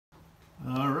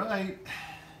All right,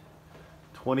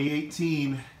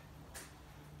 2018,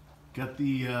 got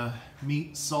the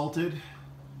meat salted.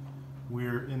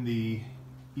 We're in the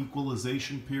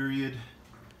equalization period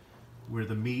where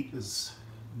the meat is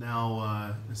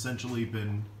now essentially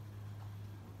been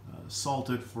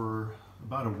salted for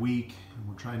about a week, and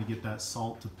we're trying to get that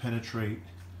salt to penetrate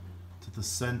to the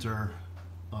center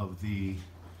of the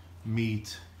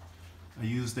meat. I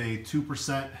used a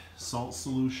 2% salt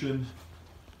solution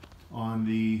on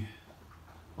the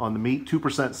meat.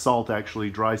 2% salt, actually,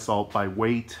 dry salt by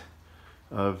weight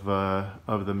of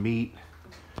the meat.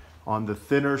 On the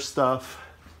thinner stuff,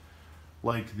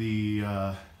 like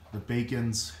the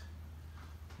bacons,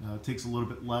 takes a little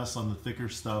bit less. On the thicker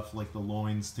stuff, like the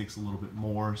loins, takes a little bit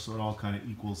more. So it all kind of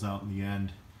equals out in the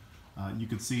end. You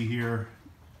can see here,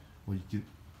 well, you can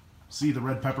see the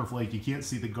red pepper flake. You can't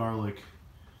see the garlic,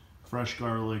 fresh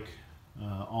garlic,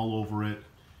 all over it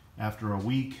after a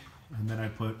week. And then I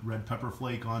put red pepper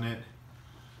flake on it.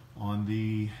 On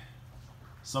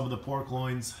some of the pork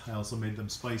loins, I also made them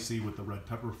spicy with the red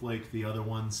pepper flake. The other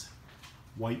ones,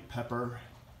 white pepper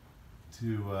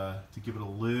to give it a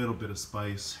little bit of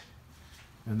spice.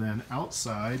 And then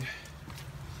outside,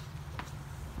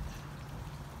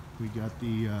 we got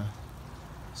the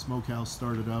smokehouse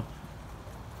started up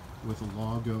with a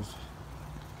log of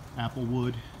apple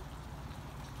wood.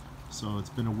 So it's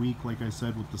been a week, like I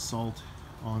said, with the salt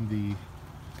on the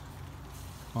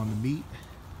meat.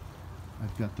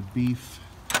 I've got the beef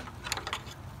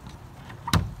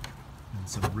and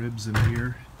some ribs in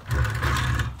here.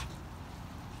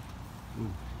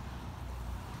 Ooh.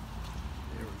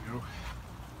 There we go.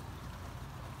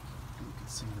 You can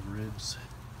see the ribs.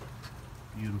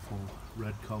 Beautiful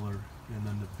red color. And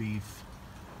then the beef,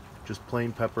 just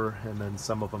plain pepper, and then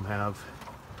some of them have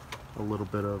a little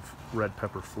bit of red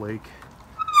pepper flake.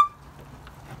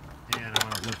 And I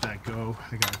want to let that go.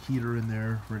 I got a heater in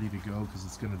there ready to go because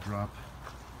it's going to drop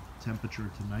temperature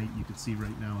tonight. You can see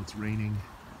right now it's raining,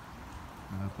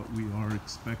 but we are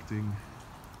expecting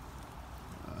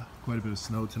quite a bit of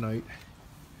snow tonight.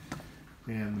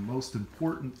 And the most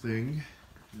important thing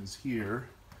is here.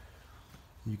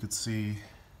 You could see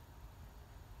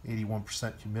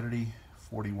 81% humidity,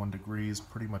 41 degrees,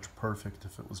 pretty much perfect.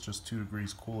 If it was just 2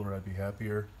 degrees cooler, I'd be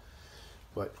happier.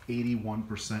 But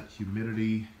 81%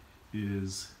 humidity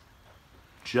is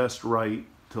just right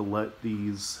to let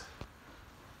these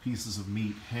pieces of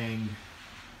meat hang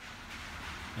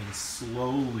and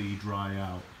slowly dry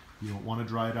out. You don't want to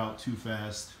dry it out too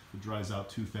fast. If it dries out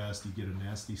too fast, you get a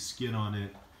nasty skin on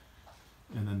it,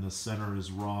 and then the center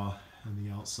is raw and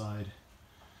the outside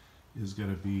is going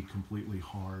to be completely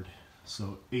hard.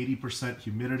 So 80%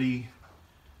 humidity,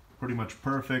 pretty much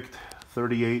perfect.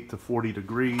 38 to 40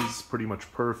 degrees, pretty much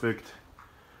perfect.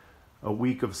 A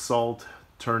week of salt,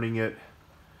 turning it,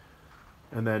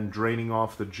 and then draining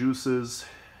off the juices.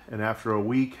 And after a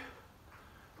week,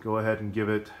 go ahead and give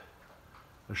it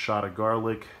a shot of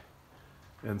garlic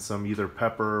and some either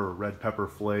pepper or red pepper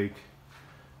flake.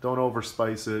 Don't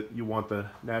overspice it. You want the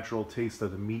natural taste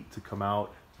of the meat to come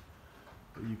out.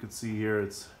 But you can see here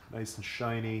it's nice and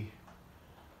shiny.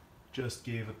 Just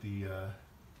gave it the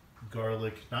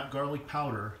garlic, not garlic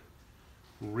powder,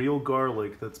 real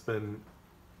garlic that's been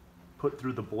put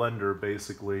through the blender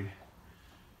basically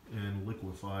and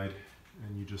liquefied,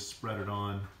 and you just spread it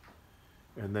on,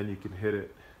 and then you can hit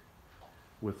it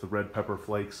with the red pepper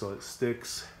flakes so it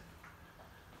sticks.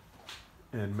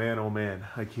 And man, oh man,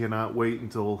 I cannot wait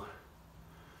until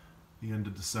the end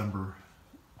of December,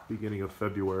 beginning of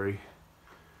February.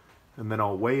 And then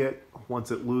I'll weigh it. Once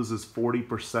it loses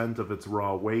 40% of its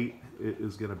raw weight, it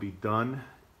is going to be done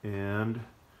and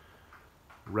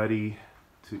ready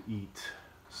to eat.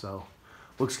 So,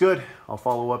 looks good. I'll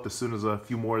follow up as soon as a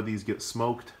few more of these get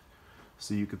smoked,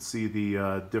 so you can see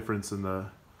the difference in the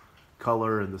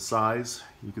color and the size.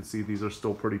 You can see these are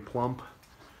still pretty plump,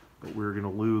 but we're going to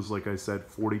lose, like I said,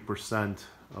 40%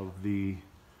 of the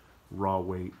raw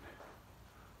weight.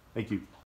 Thank you.